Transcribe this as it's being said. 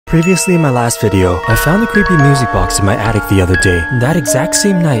Previously in my last video, I found a creepy music box in my attic the other day. That exact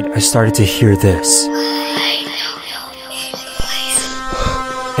same night, I started to hear this.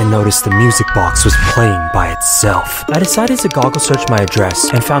 And noticed the music box was playing by itself. I decided to Google search my address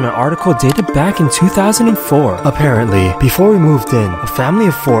and found an article dated back in 2004. Apparently, before we moved in, a family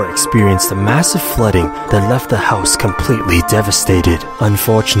of 4 experienced a massive flooding that left the house completely devastated.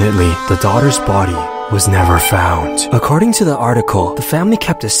 Unfortunately, the daughter's body was never found. According to the article, the family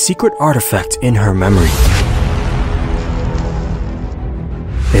kept a secret artifact in her memory.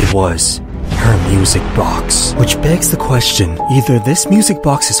 It was her music box. Which begs the question, either this music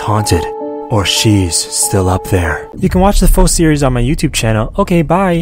box is haunted, or she's still up there. You can watch the full series on my YouTube channel. Okay, bye!